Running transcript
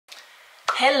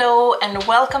Hello and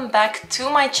welcome back to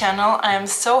my channel. I am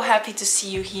so happy to see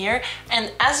you here,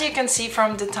 and as you can see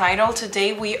from the title,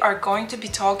 today we are going to be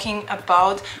talking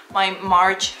about my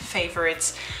March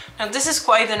favorites. Now this is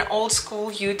quite an old school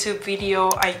YouTube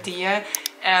video idea,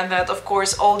 and that of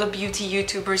course all the beauty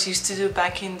YouTubers used to do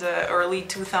back in the early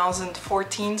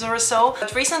 2014s or so.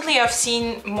 But recently I've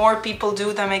seen more people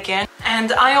do them again,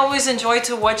 and I always enjoy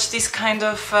to watch these kind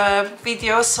of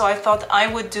videos, so I thought I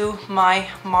would do my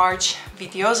March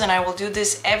videos, and I will do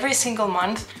this every single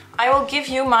month. I will give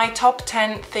you my top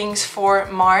 10 things for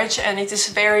March, and it is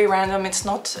very random. It's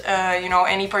not, you know,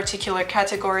 any particular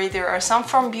category. There are some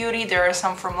from beauty, there are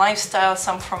some from lifestyle,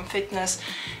 some from fitness,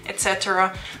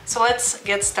 etc. So let's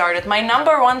get started. My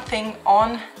number one thing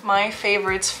on my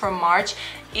favorites from March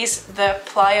is the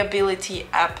Pliability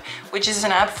app, which is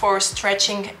an app for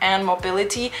stretching and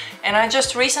mobility. And I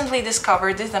just recently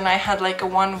discovered it, and I had like a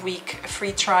 1 week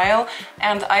free trial,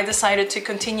 and I decided to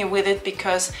continue with it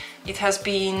because it has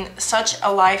been such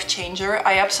a life changer.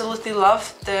 I absolutely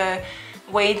love the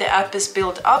way the app is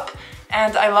built up,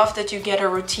 and I love that you get a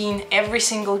routine every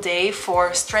single day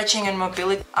for stretching and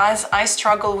mobility. As I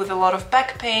struggle with a lot of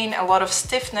back pain, a lot of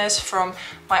stiffness from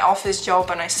my office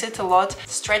job, and I sit a lot,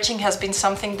 stretching has been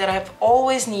something that I've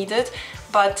always needed,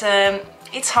 but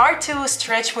it's hard to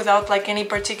stretch without like any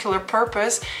particular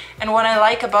purpose. And what I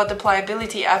like about the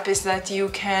Pliability app is that you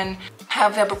can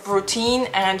have a routine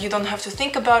and you don't have to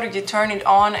think about it. You turn it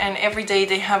on, and every day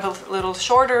they have a little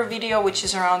shorter video, which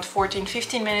is around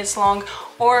 14-15 minutes long,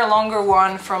 or a longer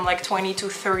one from like 20 to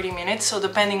 30 minutes. So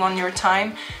depending on your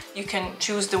time, you can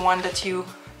choose the one that you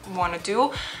want to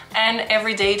do. And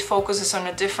every day it focuses on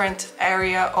a different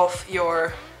area of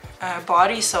your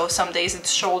body. So some days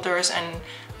it's shoulders and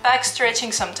back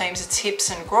stretching, sometimes it's hips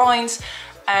and groins.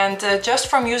 And just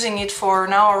from using it for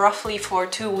now roughly for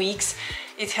 2 weeks,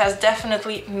 it has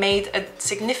definitely made a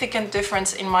significant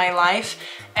difference in my life,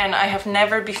 and I have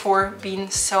never before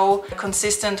been so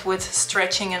consistent with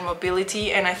stretching and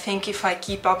mobility. And I think if I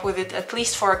keep up with it at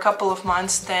least for a couple of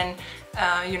months, then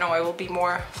you know, I will be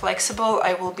more flexible,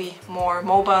 I will be more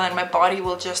mobile, and my body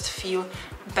will just feel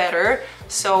better.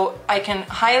 So I can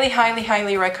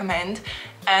highly recommend.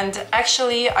 And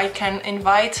actually I can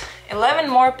invite 11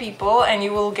 more people, and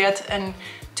you will get an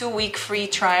 2-week free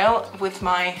trial with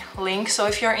my link. So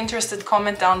if you're interested,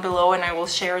 comment down below and I will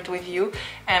share it with you.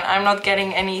 And I'm not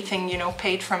getting anything, you know,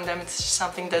 paid from them. It's just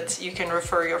something that you can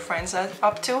refer your friends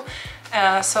up to.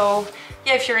 So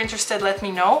yeah, if you're interested, let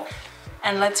me know.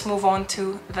 And let's move on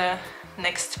to the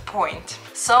next point.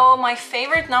 So my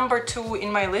favorite number 2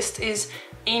 in my list is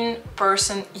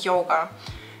in-person yoga.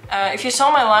 If you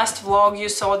saw my last vlog, you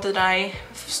saw that I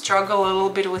struggle a little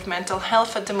bit with mental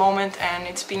health at the moment, and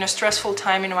it's been a stressful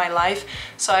time in my life.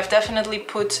 So I've definitely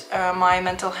put my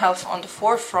mental health on the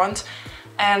forefront.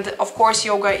 And of course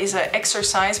yoga is an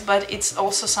exercise, but it's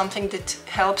also something that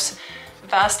helps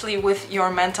vastly with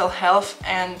your mental health.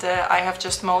 And I have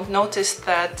just noticed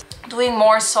that doing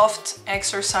more soft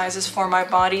exercises for my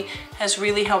body has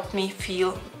really helped me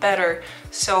feel better.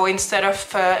 So instead of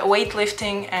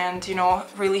weightlifting and, you know,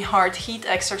 really hard heat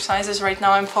exercises, right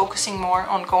now I'm focusing more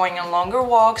on going on longer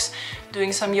walks,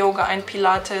 doing some yoga and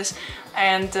Pilates.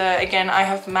 And again, I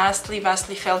have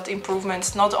vastly felt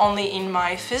improvements, not only in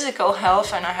my physical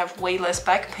health, and I have way less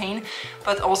back pain,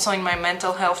 but also in my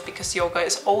mental health, because yoga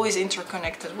is always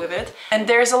interconnected with it. And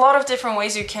there's a lot of different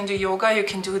ways you can do yoga. You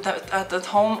can do that at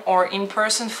home or in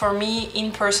person. For me,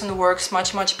 in person works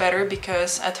much better,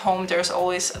 because at home there's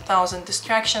always 1,000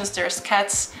 distractions. There's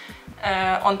cats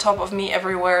on top of me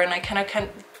everywhere, and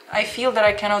I feel that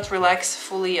I cannot relax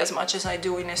fully as much as I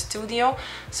do in a studio.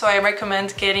 So I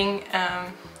recommend getting,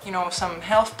 you know, some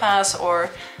health pass or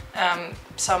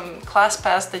some class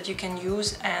pass that you can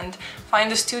use, and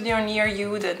find a studio near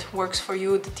you that works for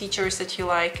you, the teachers that you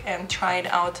like, and try it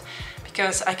out,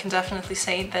 because I can definitely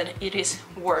say that it is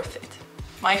worth it.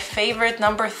 My favorite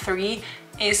number 3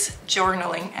 is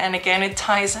journaling, and again it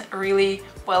ties really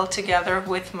well together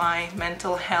with my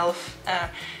mental health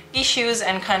issues,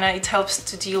 and it helps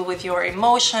to deal with your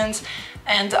emotions.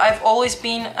 And I've always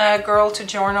been a girl to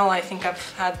journal. I think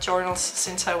I've had journals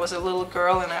since I was a little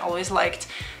girl, and I always liked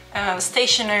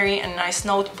stationery and nice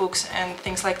notebooks and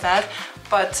things like that.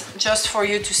 But just for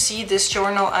you to see, this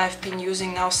journal I've been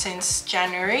using now since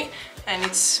January, and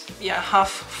it's, yeah, half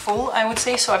full, I would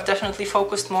say. So I've definitely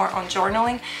focused more on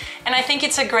journaling, and I think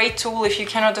it's a great tool if you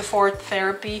cannot afford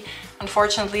therapy.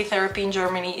 Unfortunately, therapy in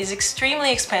Germany is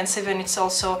extremely expensive, and it's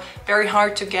also very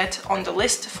hard to get on the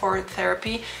list for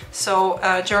therapy. So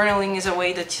journaling is a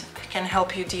way that can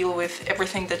help you deal with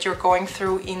everything that you're going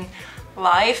through in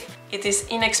life. It is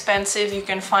inexpensive. You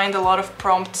can find a lot of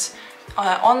prompts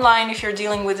online if you're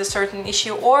dealing with a certain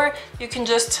issue, or you can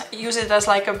just use it as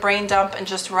like a brain dump and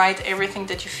just write everything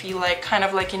that you feel like, kind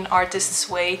of like in artist's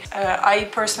way. I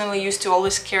personally used to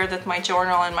always care that my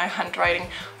journal and my handwriting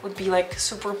would be like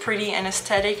super pretty and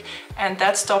aesthetic, and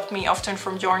that stopped me often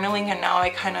from journaling, and now I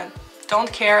kind of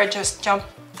don't care. I just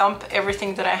dump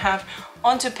everything that I have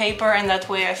onto paper, and that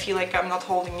way I feel like I'm not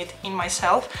holding it in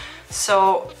myself.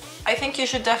 So I think you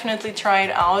should definitely try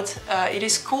it out. It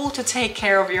is cool to take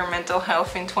care of your mental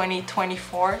health in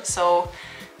 2024, so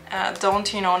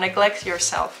don't, you know, neglect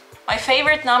yourself. My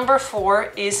favorite number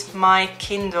 4 is my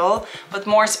Kindle, but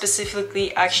more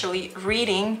specifically actually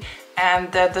reading,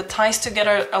 and that ties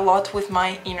together a lot with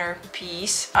my inner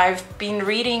peace. I've been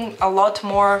reading a lot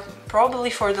more probably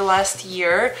for the last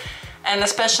year, and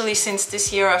especially since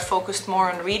this year I've focused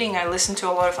more on reading. I listen to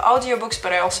a lot of audiobooks,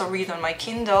 but I also read on my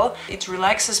Kindle. It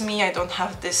relaxes me. I don't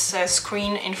have this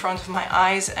screen in front of my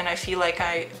eyes, and I feel like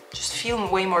I just feel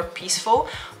way more peaceful.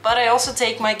 But I also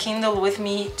take my Kindle with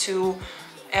me to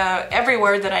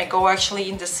everywhere that I go, actually,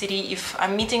 in the city. If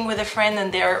I'm meeting with a friend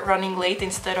and they're running late,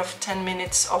 instead of 10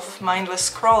 minutes of mindless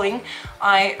scrolling,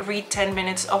 I read 10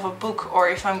 minutes of a book. Or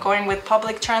if I'm going with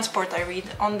public transport, I read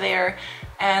on there.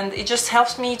 And it just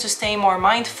helps me to stay more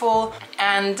mindful.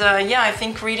 And yeah, I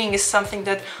think reading is something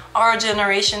that our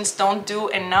generations don't do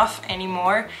enough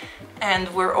anymore. And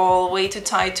we're all way too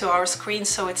tied to our screens,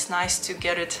 so it's nice to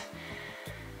get it.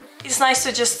 It's nice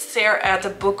to just stare at a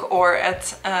book or at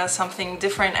something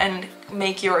different and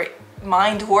make your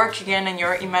mind work again and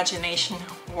your imagination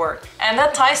work. And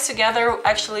that ties together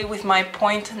actually with my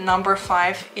point number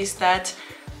 5, is that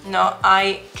no,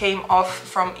 I came off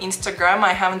from Instagram.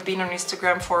 I haven't been on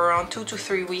Instagram for around 2 to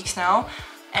 3 weeks now,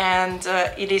 and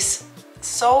it is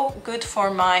so good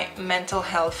for my mental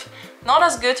health. Not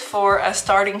as good for a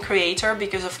starting creator,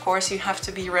 because of course you have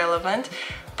to be relevant,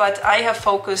 but I have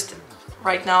focused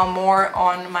right now more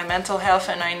on my mental health,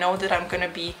 and I know that I'm gonna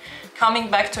be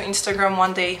coming back to Instagram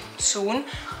one day soon.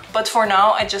 But for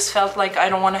now, I just felt like I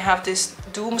don't want to have this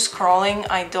doom scrolling.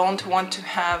 I don't want to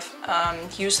have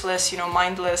useless, you know,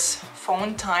 mindless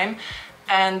phone time.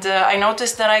 And I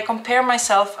noticed that I compare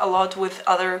myself a lot with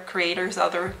other creators,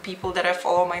 other people that I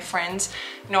follow, my friends.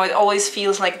 You know, it always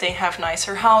feels like they have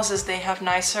nicer houses, they have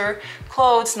nicer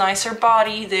clothes, nicer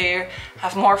body, they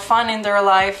have more fun in their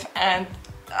life. And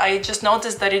I just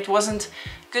noticed that it wasn't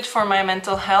good for my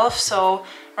mental health. So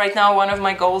right now one of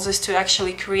my goals is to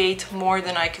actually create more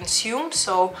than I consume.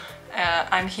 So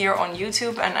I'm here on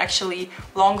YouTube, and actually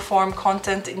long form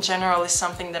content in general is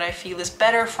something that I feel is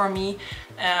better for me.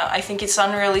 I think it's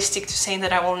unrealistic to say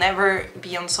that I will never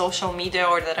be on social media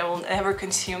or that I will never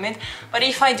consume it. But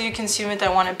if I do consume it, I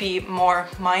want to be more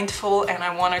mindful, and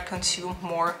I want to consume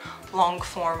more long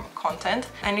form content.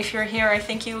 And if you're here, I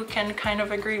think you can kind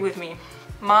of agree with me.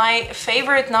 My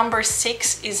favorite number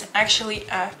 6 is actually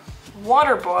a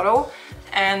water bottle,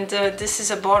 and this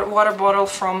is a water bottle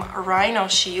from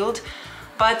Rhinoshield.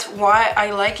 But why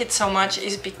I like it so much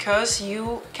is because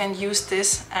you can use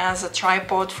this as a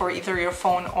tripod for either your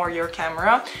phone or your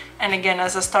camera. And again,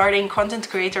 as a starting content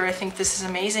creator, I think this is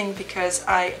amazing, because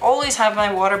I always have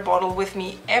my water bottle with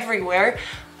me everywhere,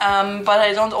 but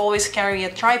I don't always carry a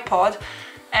tripod.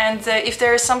 And if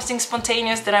there is something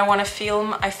spontaneous that I want to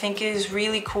film, I think it is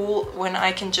really cool when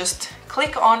I can just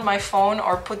click on my phone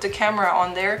or put the camera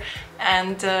on there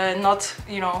and not,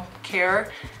 you know,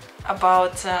 care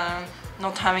about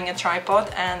not having a tripod.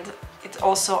 And it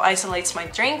also isolates my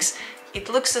drinks. It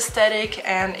looks aesthetic,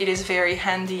 and it is very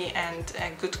handy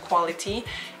and good quality.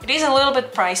 It is a little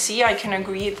bit pricey, I can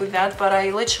agree with that, but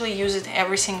I literally use it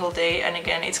every single day. And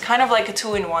again, it's kind of like a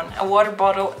 2-in-1, a water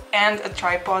bottle and a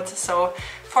tripod. So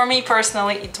for me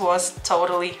personally, it was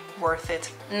totally worth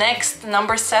it. Next,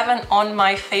 number 7 on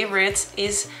my favorites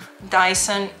is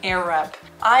Dyson Airwrap.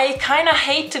 I kind of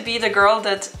hate to be the girl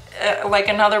that, like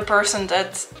another person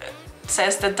that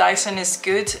says that Dyson is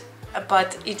good,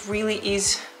 but it really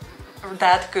is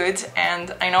that good.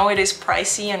 And I know it is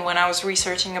pricey, and when I was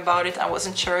researching about it, I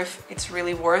wasn't sure if it's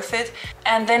really worth it.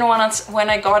 And then when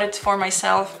I got it for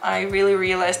myself, I really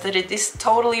realized that it is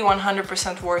totally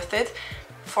 100% worth it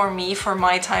for me, for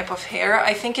my type of hair.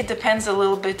 I think it depends a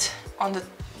little bit on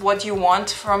what you want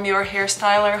from your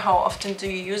hairstyler, how often do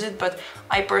you use it, but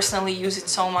I personally use it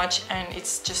so much, and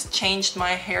it's just changed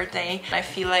my hair day. I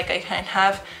feel like I can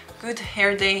have good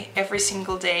hair day every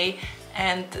single day,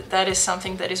 and that is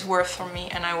something that is worth for me,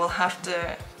 and I will have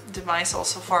the device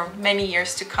also for many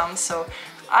years to come. So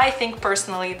I think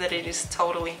personally that it is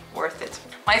totally worth it.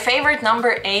 My favorite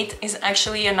number 8 is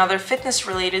actually another fitness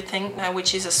related thing,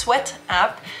 which is a sweat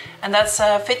app. And that's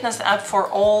a fitness app for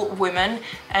all women.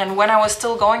 And when I was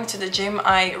still going to the gym,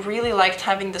 I really liked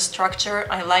having the structure.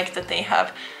 I liked that they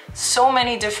have so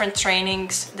many different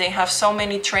trainings, they have so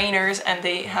many trainers, and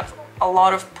they have a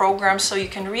lot of programs, so you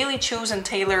can really choose and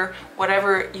tailor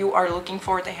whatever you are looking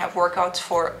for. They have workouts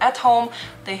for at home,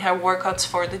 they have workouts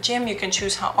for the gym. You can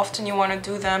choose how often you want to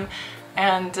do them.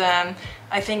 And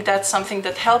I think that's something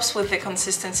that helps with the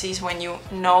consistencies when you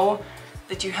know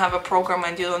that you have a program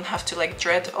and you don't have to like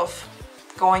dread of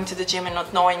going to the gym and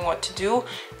not knowing what to do.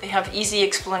 They have easy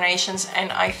explanations,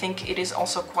 and I think it is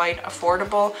also quite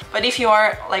affordable. But if you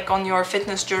are like on your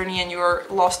fitness journey and you're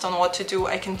lost on what to do,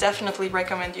 I can definitely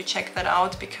recommend you check that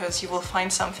out, because you will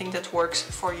find something that works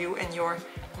for you and your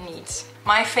needs.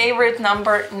 My favorite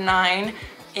number 9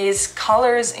 is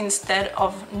colors instead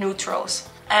of neutrals.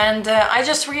 And I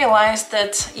just realized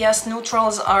that yes,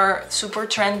 neutrals are super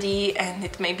trendy and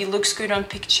it maybe looks good on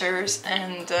pictures,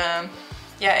 and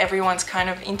yeah, everyone's kind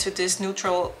of into this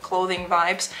neutral clothing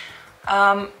vibes.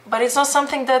 But it's not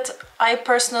something that I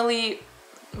personally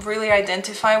really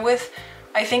identify with.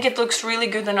 I think it looks really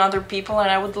good on other people, and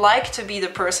I would like to be the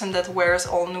person that wears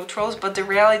all neutrals, but the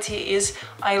reality is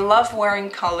I love wearing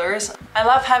colors. I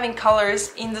love having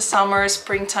colors in the summer,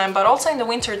 springtime, but also in the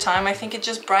winter time. I think it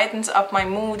just brightens up my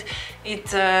mood.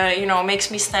 It you know,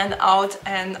 makes me stand out,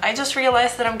 and I just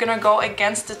realized that I'm gonna go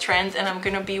against the trend and I'm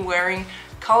gonna be wearing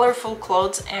colorful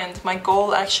clothes. And my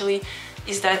goal actually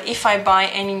is that if I buy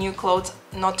any new clothes,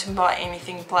 not to buy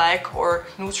anything black or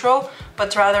neutral,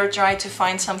 but rather try to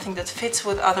find something that fits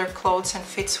with other clothes and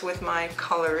fits with my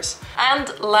colors.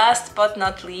 And last but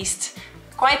not least,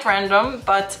 quite random,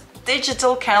 but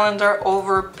digital calendar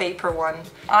over paper one.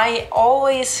 I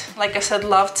always, like I said,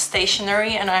 loved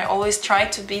stationery, and I always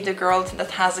tried to be the girl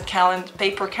that has a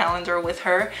paper calendar with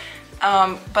her.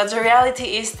 But the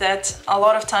reality is that a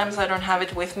lot of times I don't have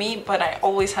it with me, but I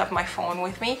always have my phone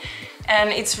with me.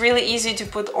 And it's really easy to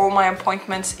put all my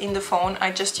appointments in the phone.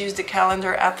 I just use the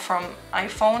calendar app from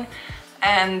iPhone,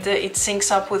 and it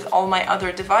syncs up with all my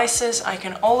other devices. I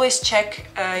can always check,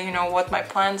 you know, what my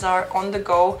plans are on the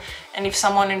go. And if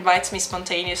someone invites me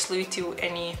spontaneously to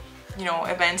any, you know,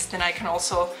 events, then I can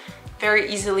also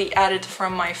very easily add it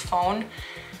from my phone.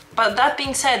 But that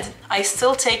being said, I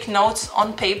still take notes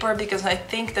on paper, because I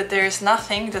think that there is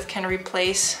nothing that can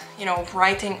replace, you know,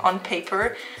 writing on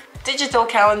paper. Digital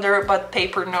calendar, but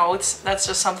paper notes, that's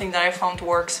just something that I found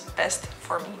works best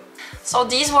for me. So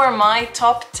these were my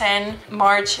top 10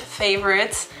 March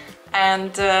favorites.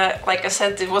 And like I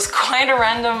said, it was quite a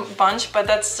random bunch, but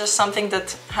that's just something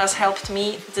that has helped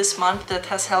me this month, that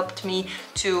has helped me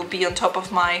to be on top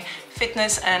of my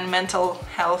fitness and mental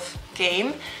health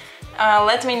game.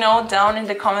 Let me know down in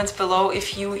the comments below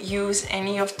if you use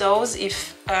any of those,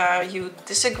 if you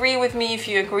disagree with me, if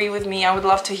you agree with me. I would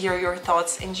love to hear your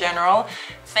thoughts in general.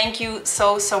 Thank you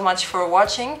so much for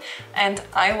watching, and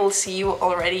I will see you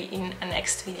already in a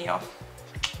next video.